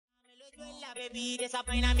Esa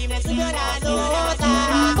vaina a mí me subió la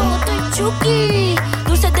nota. Fuego estoy chuki,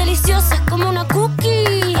 dulces deliciosas como una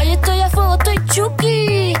cookie. Ahí estoy a fuego, estoy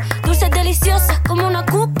chuki, dulces deliciosas como una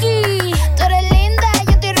cookie. Tú eres linda,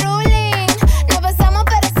 yo estoy ruling. Nos besamos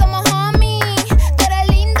pero somos homies. Tú eres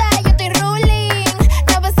linda, yo estoy ruling.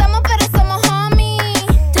 Nos besamos pero somos homies.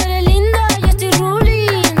 Tú eres linda, yo estoy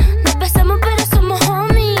ruling. Nos besamos pero somos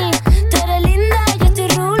homies. Tú eres linda, yo estoy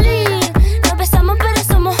ruling. Nos besamos pero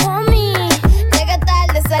somos homies. Llegué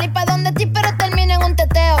tarde, salí pa' donde ti pero terminé en un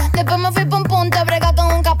teteo. Después me fui pa' un punto a bregar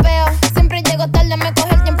con un capeo. Siempre llego tarde, me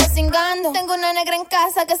coge el tiempo cingando. Tengo una negra en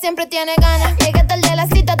casa que siempre tiene ganas. Llegué tarde a la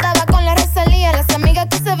cita, estaba con la Rosalía. Las amigas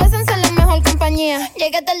que se besan son la mejor compañía.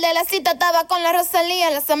 Llegué tarde a la cita, estaba con la Rosalía.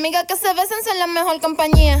 Las amigas que se besan son la mejor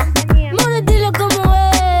compañía. More, dile cómo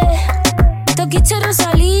es. Toquiche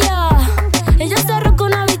Rosalía. Ella se arroja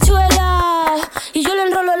una habichuela y yo le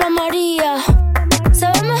enrolo a la María.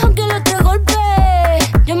 Sabe mejor que los 3 golpes.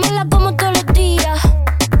 Yo me la como todos los días.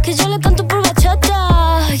 Que yo le canto por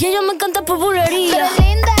bachata y ella me canta por Tú bulería. eres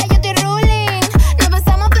linda, yo estoy ruling. Nos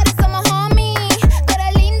besamos pero somos homies. Tú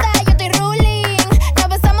eres linda, yo estoy ruling. Nos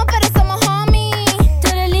besamos pero somos homies. Tú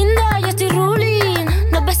eres linda, yo estoy ruling.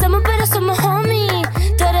 Nos besamos pero somos homies.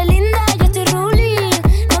 Tú eres linda, yo estoy ruling.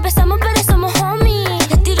 Nos besamos pero somos homies.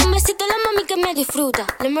 Le tiro un besito a la mami que me disfruta.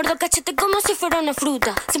 Le muerdo cachete como si fuera una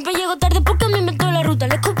fruta. Siempre llego tarde porque me inventó la ruta.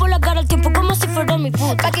 Le escupo la cara al tiempo como si fuera mi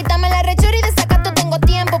puta. Pa' quitarme la rechura y de sacato tengo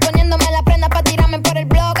tiempo. Poniéndome la prenda pa' tirarme por el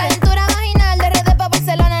blog. Calentura vaginal de redes pa'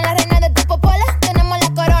 Barcelona. La reina de tu popola, tenemos la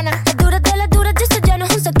corona. Las duras, eso ya no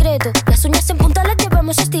es un secreto. Las uñas en punta las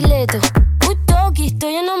llevamos estileto. Uy, Toki,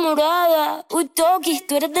 estoy enamorada. Uy, Toki,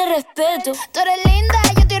 tú eres de respeto. Tú eres linda,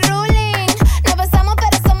 yo estoy ruling. Nos besamos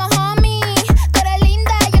pero somos homies. Tú eres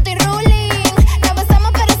linda, yo estoy ruling. Nos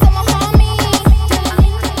besamos pero somos homies.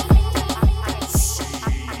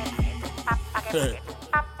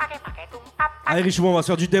 Allez Richemont, on va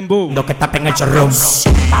se faire du Dembow. Lo que tapen el chorrón.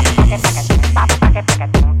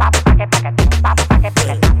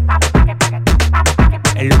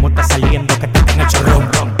 El humo está saliendo, que tapen el chorrón.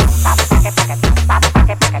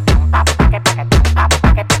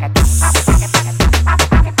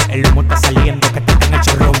 El humo está saliendo, que tapen el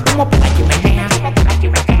chorrón. Como por la chimenea, como por la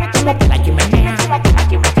chimenea, como por la chimenea, como por la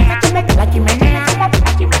chimenea, como por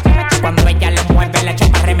la chimenea. Cuando ella lo mueve, la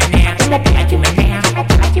chapa remenea. Como por la chimenea, como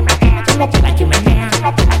por la chimenea, como por la chimenea,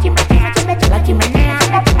 como por la chimenea, como por la chimenea,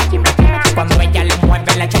 como por la chimenea. Cuando ella lo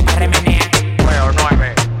mueve, la chapa remenea.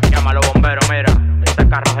 9, llama a los bomberos, mira, este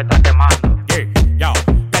carro se está quemando. Yo,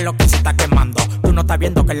 ¿qué es lo que se está quemando? Tú no estás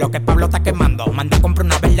viendo que es lo que Pablo está quemando. Manda a comprar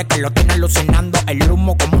una verde que lo tiene alucinando. El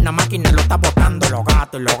humo como una máquina lo está botando. Los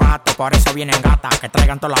gatos, por eso vienen gatas. Que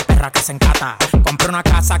traigan todas las perras que se encata. Compré una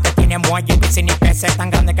casa que tiene muelle, piscina y PC. Tan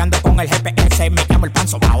grande que ando con el GPS. Me llamo el pan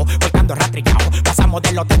sobao, volcando rastrillao. Pasamos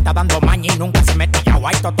de los 30 dando maña y nunca se metillao.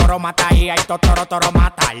 Hay totoro mata ahí, hay totoro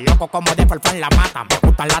mata. Loco como de Forfán la mata. Me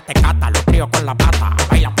gustan las tecatas, los tríos con la pata.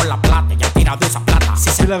 Baila por la plata, ya tira de esa plata. Si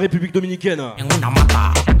C'est la République Dominicaine. en una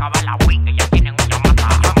mata. Se acaba la weed que ya tienen una mata.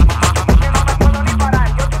 No me puedo ni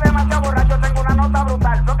parar, yo estoy demasiado borracho, tengo una nota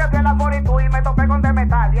brutal. Yo que fui a la 42 y me topé con de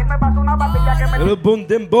metal. Y él me pasó una pastilla que me Le bon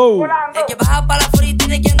Dembow. El que baja pa' la furi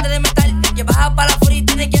tiene diente de metal. El que baja pa' la furi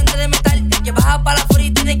tiene diente de metal. El que baja pa' la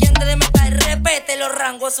furi tiene diente de metal. Repete los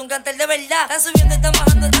rangos, es un cantel de verdad. Están subiendo, están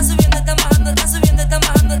bajando, están subiendo, están bajando, están subiendo, están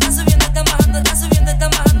bajando, están subiendo, están bajando, están subiendo,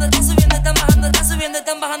 están bajando, están subiendo, están bajando, están subiendo,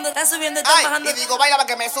 están bajando, están subiendo, están bajando. Y digo, baila pa'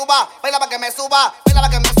 que me suba, baila pa' que me suba, baila pa'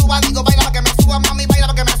 que me suba, digo, baila pa' que me suba, mami, baila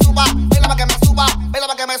pa' que me suba, baila pa' que me suba, baila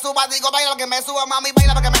pa' que me suba, digo, baila pa' que me suba, mami,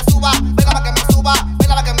 baila pa' que me suba, baila pa' que me suba,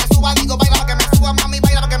 baila pa' que me suba, digo, baila pa' que me suba, mami,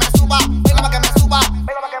 baila pa' que me suba, baila pa' que me suba,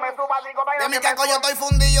 baila pa' que me suba, digo, baila. De mi caco yo estoy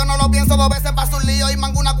fundido, no lo pienso 2 veces pa' su lío y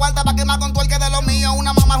mango una cuarta pa' quemar con todo el que de lo mío.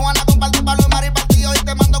 Una mamá Juana comparte palo de mar y partido y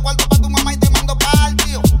te mando cuarto pa' tu mamá y te mando pa' el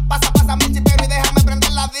tío. Pasa mi chipero y déjame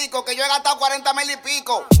prender la disco que yo he gastado 40,000 y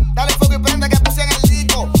pico. Dale fuego y prende que puse en el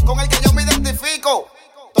disco con el que yo me identifico.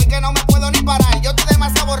 Estoy que no me puedo ni parar, yo estoy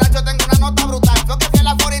demasiado borracho, tengo una nota brutal. Yo que fui a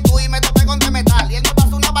la 42 y me topé con de metal y él me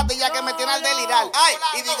pasó una pastilla que me tiene al delirar. Ay,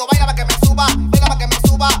 y digo, baila pa' que me suba, baila pa' que me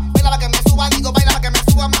suba, baila pa' que me suba, digo, baila pa' que me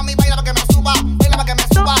suba, mami, baila pa' que me suba, baila pa' que me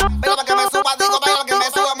suba, baila pa' que me suba, digo, baila pa' que me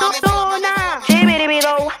suba, mami, baila pa' que me suba.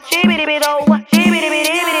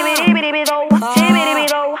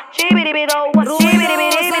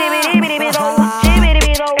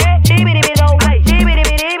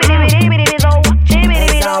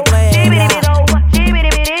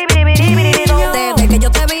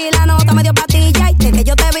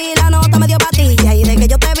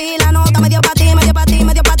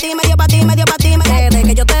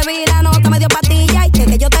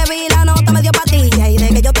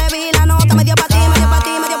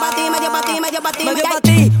 Me dio pa'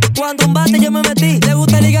 ti, cuando un bate yo me metí. Le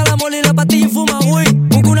gusta ligar la mole y la pastilla y fuma Wii.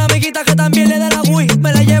 Busco una amiguita que también le da la Wii.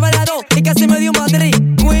 Me la lleva a la 2 y casi me dio un Madrid.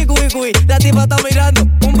 Cui, la tipa está mirando.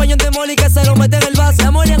 Un pañón de moli que se lo mete en el vaso.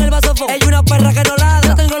 La moli en el vaso fue. Ella una perra que no ladra.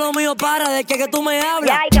 Yo tengo lo mío para de que tú me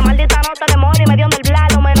hablas. Ay, qué maldita nota de moli me dio en el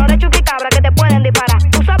blado. Menores chuki cabra que te pueden disparar.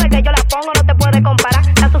 Tú sabes que yo la pongo, no te puedes comparar.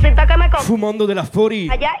 La suscita que me coge. Fumando de la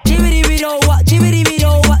 40. Allá. Chibiribirowa,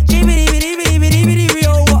 chibiribirowa,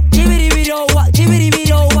 chibiribiribiribiribirowa, chibiribirowa,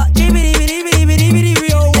 chibiribirowa,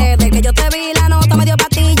 chibiribiribiribiribirowa. Desde que yo te vi la nota me dio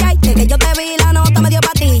patilla. Y desde que yo te vi la nota me dio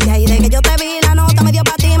patilla. Y desde que yo te vi la nota me dio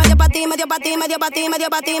pa' ti, me dio pa' ti, me dio pa' ti, me dio pa' ti, me dio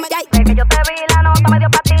pa' ti. Desde que yo te vi la nota me dio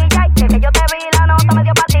patilla. Y desde que yo te vi la nota me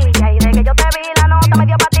dio patilla. Y desde que yo te vi la nota me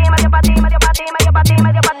dio pa' ti, me dio pa' ti, me dio pa' ti, me dio pa' ti,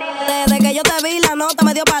 me dio pa' ti. Desde que yo te vi la nota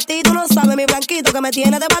me dio pa' ti. Tú no sabes mi blanquito que me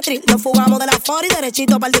tiene de matriz. Nos fugamos de la 40 y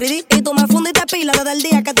derechito para el 3D. Y tú me fundiste pila desde el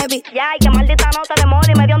día que te vi. Ay, qué maldita nota de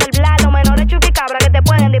moli me dio en el blado. Menores chuki cabra que te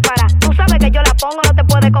pueden disparar. Tú sabes que yo la pongo, no te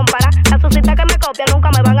puedes comparar. La suscita que me copia nunca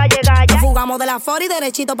me van a llegar. Nos fugamos de la 40 y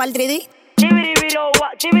derechito para el 3D.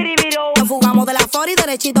 Chibiribirowa, chibiribirowa. Nos fugamos de la 40 y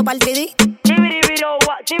derechito para el 3D.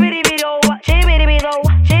 Chibiribirowa, chibiribirowa,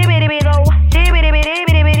 chibiribirowa, chibiribirowa,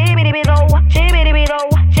 chibiribiribiribiribirowa,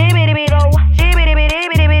 chibiribirowa, chibiribirowa,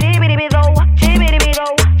 chibiribiribiribiribirowa,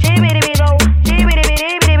 chibiribirowa, chibiribirowa,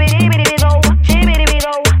 chibiribiribiribiribirowa,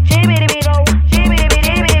 chibiribirowa, chibiribirowa,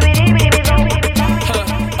 chibiribiribiribiribirowa.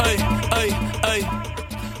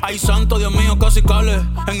 Ay, santo, Dios mío, casi cale.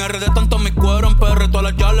 En RD tanto mi cuero, en PR todas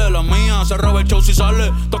las yales. La mía se roba el show si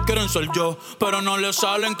sale. Todos quieren ser yo, pero no le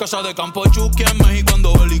salen. Casa de campo Chucky en México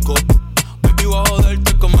ando bélico. Baby, voy a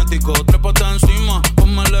joderte cosmético. Trépate encima,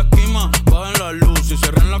 ponme la esquima. Bajen la luz y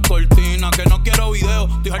cierren la cortina. Que no quiero video,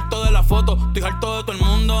 estoy harto de la foto. Estoy harto de todo el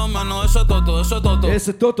mundo, menos de ese toto, ese toto.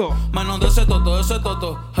 Ese toto. Menos de ese toto, ese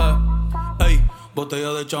toto. Ey,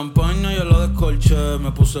 botella de champaña y yo la descolché.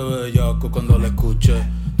 Me puse bellaco cuando la escuché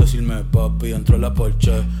decirme papi dentro de la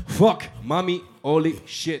Porsche. Fuck, mami, holy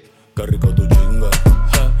shit. Qué rico tu chinga.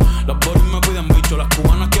 Las boris me piden bicho, las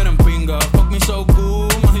cubanas quieren pinga. Fuck me so cool,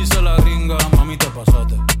 me dice la gringa. Mami, te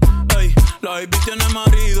pasaste. Ey, la baby tiene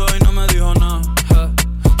marido y no me dijo nada.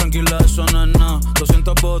 Tranquila, eso no es nada.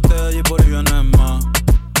 200 botellas y por ahí viene más.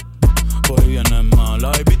 Por ahí viene más. La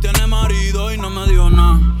baby tiene marido y no me dijo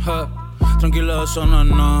nada. Tranquila, eso no es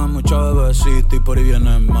nada. Mucha bebecita y por ahí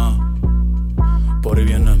viene más. Por ahí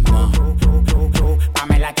viene más.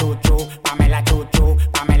 Pamela chuchu, Pamela chuchu,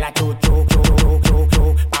 Pamela chuchu, Pamela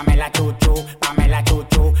chuchu, Pamela chuchu, Pamela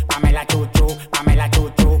chuchu, Pamela chuchu,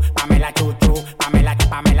 Pamela chuchu, Pamela,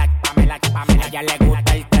 Pamela. A ella le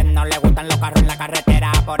gusta el tren, no le gustan los carros en la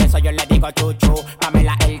carretera, por eso yo le digo chuchu.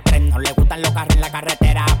 Pamela el tren, no le gustan los carros en la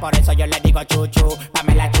carretera, por eso yo le digo chuchu.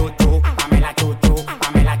 Pamela chuchu, Pamela chuchu,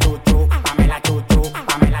 Pamela chuchu, Pamela chuchu,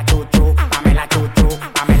 Pamela chuchu, Pamela chuchu,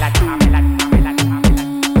 Pamela chuchu.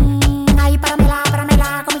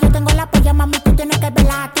 Como yo tengo la polla, mami, tú tienes que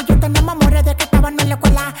verla. Tú y yo tenemos amores de que estaban en la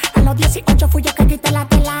escuela. A los 18 fui yo que quité la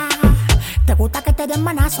tela. Te gusta que te den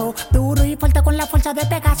manazo, duro y fuerte con la fuerza de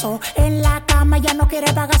Pegaso. En la cama ya no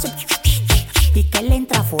quiere bagazo. Y que le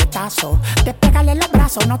entra fuetazo. Despégale los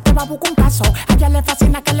brazos, no te va a buscar un caso. A ella le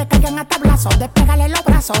fascina que le caigan a tablazo. Despégale los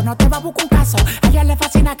brazos, no te va a buscar un caso. A ella le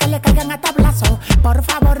fascina que le caigan a tablazo. Por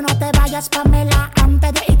favor, no te vayas, Pamela,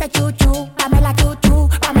 antes de irte chuchu. Pamela chuchu,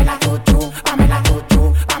 Pamela chuchu, Pamela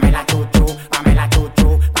chuchu, Pamela chuchu, Pamela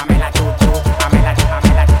chuchu, Pamela chuchu, Pamela chuchu,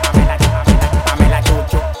 Pamela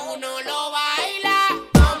chuchu. Tú no lo bailas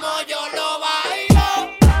como yo lo bailo.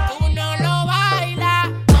 Tú no lo bailas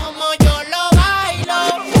como yo lo bailo.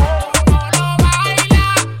 Tú no lo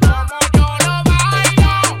bailas como yo lo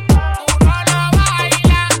bailo. Tú no lo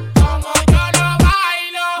bailas como yo lo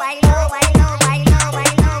bailo. Bailo, bailo, bailo,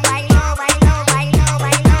 bailo, bailo, bailo, bailo,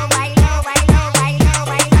 bailo, bailo, bailo,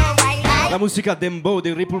 bailo, bailo. La música Dembow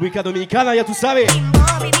de República Dominicana, ya tú sabes.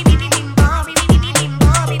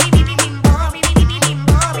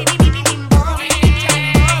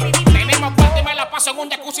 Tenemos cuarto y me la paso en un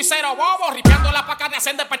jacuzzi cero bobo, ripeando la paca de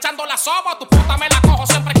ascender, pechando la sobo. Tu puta me la cojo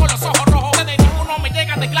siempre con los ojos rojos. Ustedes ninguno me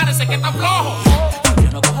llega, declárense que está flojo.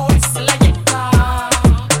 Yo no cojo esa la yeta.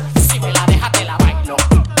 Si me la dejas te la bailo.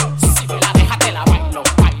 Si me la dejas te la bailo,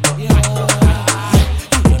 bailo.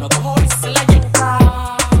 Yo no cojo esa la yeta.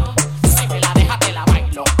 Si me la dejas te la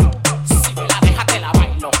bailo. Si me la dejas te la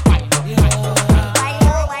bailo, bailo.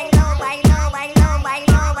 Bailo, bailo, bailo, bailo,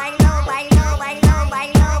 bailo, bailo, bailo, bailo,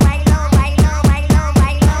 bailo, bailo, bailo,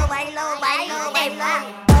 bailo, bailo, bailo, bailo.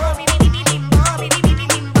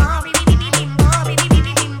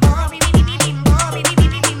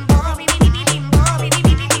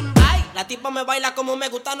 Ay, la tipa me baila como me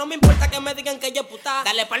gusta, no me importa que me digan que yo puta.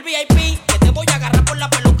 Dale pa'l VIP, que te voy a agarrar por la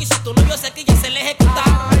peluca y si tu novio se quilla se le ejecuta.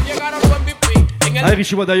 Llegaron los MVP. Allez,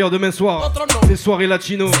 Richie-moi d'ailleurs demain soir. C'est soirée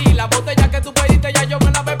latino. Sí, la botella que tú pediste ya yo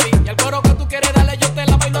me la bebí. Y el coro que tú quieres darle yo te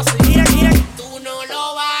la bailo así. Mira, mira. Tú no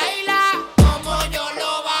lo bailas como yo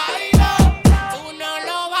lo bailo. Tú no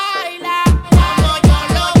lo bailas como yo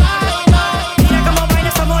lo bailo. Mira cómo baila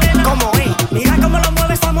esa morena, como es. Mira cómo lo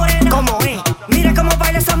mueve esa morena, como es. Mira cómo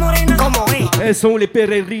baila esa morena, como es. Elles sont les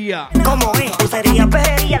Pereria. Como es. Putería,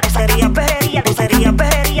 pejería, putería, pejería, putería,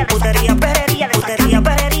 pejería, putería, pejería, putería,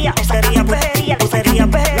 pejería, putería, pejería, putería,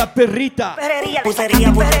 pejería. La perrita. Putería,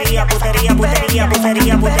 putería, putería, putería, putería,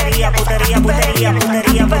 putería, putería, putería, putería,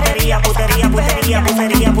 putería, putería, putería,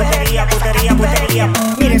 putería, putería, putería, putería.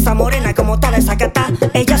 Mira esa morena como está de sacatá.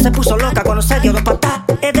 Ella se puso loca cuando se dio dos patas.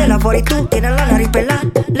 Es de la fortuna, tiene la nariz pelada.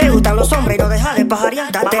 Le gustan los hombres y no deja de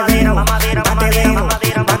pajarear. Date dedo, date dedo, date dedo, date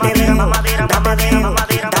dedo, date dedo, date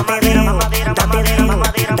dedo,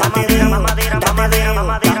 date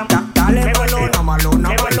dedo. Dale balona, malona,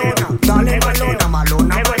 balona. Dale balona,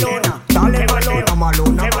 malona, balona. Dale balona,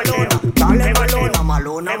 malona, balona. Dale balona,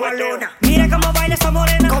 malona, balona. Mira cómo baila esa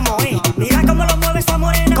morena, como es. Mira cómo lo mueve esa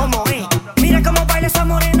morena, como es. Mira cómo baila esa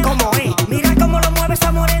morena, como es. Mira cómo lo mueve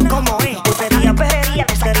esa morena, como es. Putería, pejería,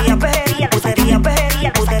 putería, pejería, putería,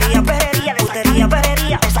 pejería, putería, pejería, putería,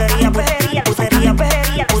 pejería, putería, pejería, putería,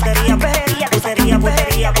 pejería, putería, pejería, putería,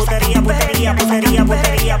 pejería, putería, pejería, putería,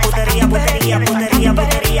 pejería, putería, pejería, putería,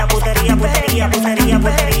 pejería, putería, pejería, putería,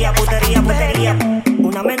 pejería, putería, pejería.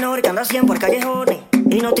 Una menor que anda siempre por callejones,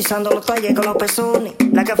 hipnotizando los talles con los pezones.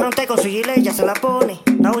 La que afronte con su gilet ya se la pone.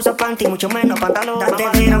 No usa panty, mucho menos pantalón. Date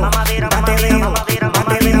dedo, date dedo, date dedo,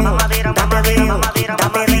 date dedo, date dedo, date dedo,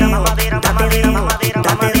 date dedo, date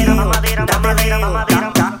dedo.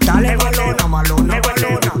 Dale balona, malona,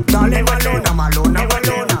 balona. Dale balona, malona,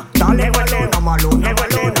 balona. Dale balona, malona,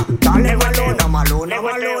 balona. Dale balona, malona,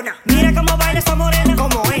 balona. Mira cómo baila esa morena,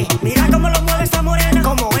 como es. Mira